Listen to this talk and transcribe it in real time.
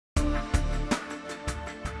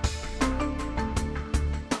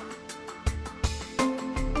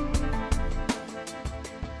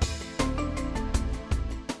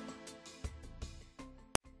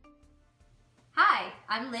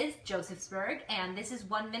I'm Liz Josefsberg, and this is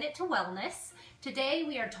 1 Minute to Wellness. Today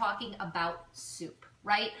we are talking about soup,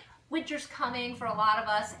 right? Winter's coming for a lot of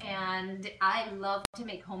us, and I love to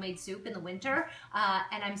make homemade soup in the winter,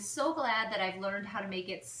 and I'm so glad that I've learned how to make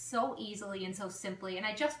it so easily and so simply, and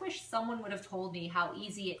I just wish someone would have told me how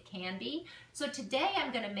easy it can be. So today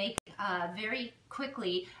I'm going to make very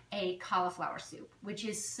quickly a cauliflower soup, which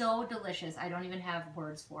is so delicious. I don't even have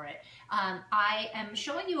words for it. I am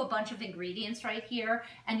showing you a bunch of ingredients right here,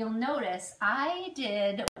 and you'll notice I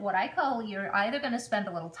did what I call you're either going to spend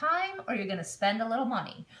a little time or you're going to spend a little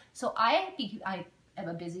money. So I am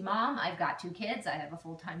a busy mom. I've got 2 kids. I have a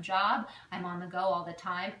full-time job. I'm on the go all the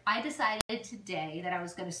time. I decided today that I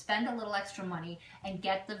was going to spend a little extra money and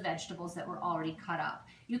get the vegetables that were already cut up.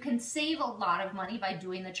 You can save a lot of money by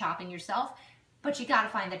doing the chopping yourself, but you got to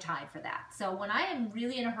find the time for that. So when I am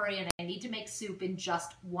really in a hurry and I need to make soup in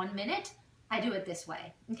just 1 minute, I do it this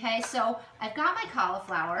way. Okay, so I've got my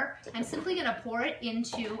cauliflower. I'm simply going to pour it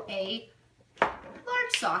into a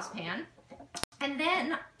large saucepan. And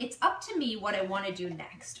then it's up to me what I want to do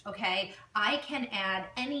next, okay? I can add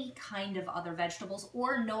any kind of other vegetables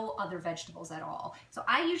or no other vegetables at all. So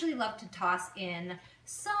I usually love to toss in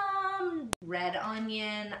some red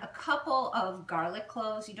onion, a couple of garlic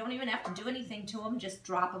cloves. You don't even have to do anything to them, just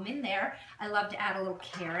drop them in there. I love to add a little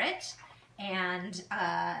carrot and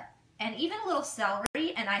even a little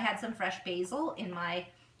celery, and I had some fresh basil in my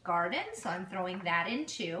garden, so I'm throwing that in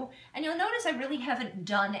too. And you'll notice I really haven't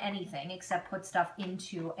done anything except put stuff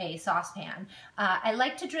into a saucepan. I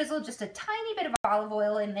like to drizzle just a tiny bit of olive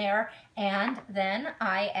oil in there, and then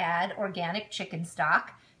I add organic chicken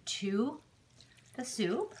stock to the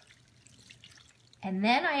soup. And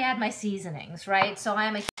then I add my seasonings, right? So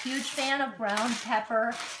I'm a huge fan of brown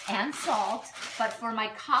pepper and salt, but for my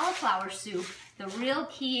cauliflower soup, the real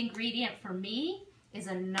key ingredient for me is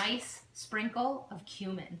a nice sprinkle of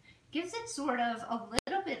cumin. Gives it sort of a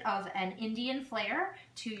little bit of an Indian flair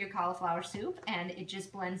to your cauliflower soup, and it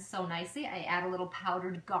just blends so nicely. I add a little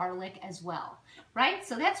powdered garlic as well, right?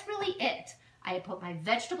 So that's really it. I put my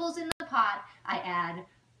vegetables in the pot, I add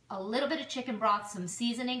a little bit of chicken broth, some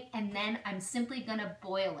seasoning, and then I'm simply gonna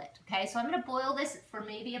boil it, okay? So I'm gonna boil this for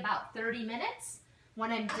maybe about 30 minutes.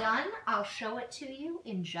 When I'm done, I'll show it to you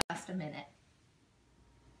in just a minute.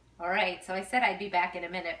 All right, so I said I'd be back in a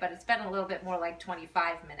minute, but it's been a little bit more like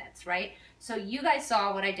 25 minutes, right? So you guys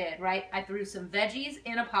saw what I did, right? I threw some veggies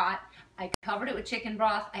in a pot, I covered it with chicken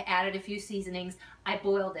broth, I added a few seasonings, I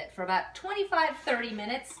boiled it for about 25-30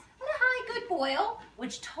 minutes, at a high good boil,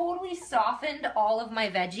 which totally softened all of my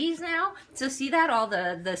veggies now. So see that? All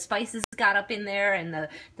the spices got up in there and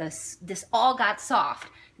this all got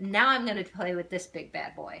soft. Now I'm gonna play with this big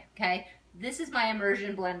bad boy, okay? This is my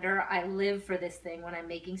immersion blender. I live for this thing when I'm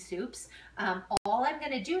making soups. All I'm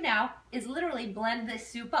going to do now is literally blend this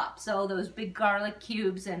soup up. So those big garlic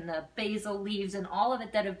cubes and the basil leaves and all of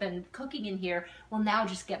it that have been cooking in here will now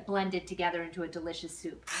just get blended together into a delicious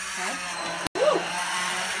soup. Okay? Woo!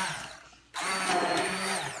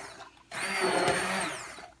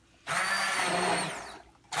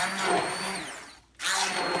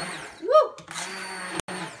 Woo!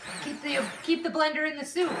 Keep the blender in the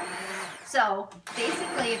soup. So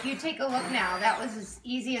basically, if you take a look now, that was as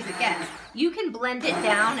easy as it gets. You can blend it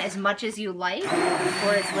down as much as you like,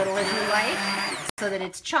 or as little as you like, so that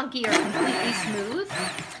it's chunky or completely smooth.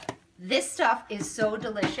 This stuff is so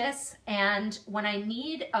delicious, and when I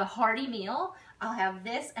need a hearty meal, I'll have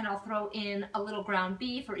this and I'll throw in a little ground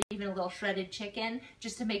beef or even a little shredded chicken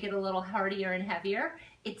just to make it a little heartier and heavier.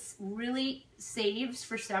 It's really saves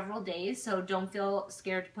for several days, so don't feel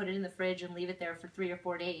scared to put it in the fridge and leave it there for 3 or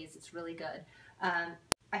 4 days. It's really good.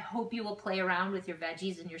 I hope you will play around with your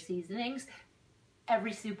veggies and your seasonings.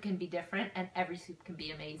 Every soup can be different and every soup can be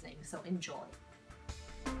amazing, so enjoy.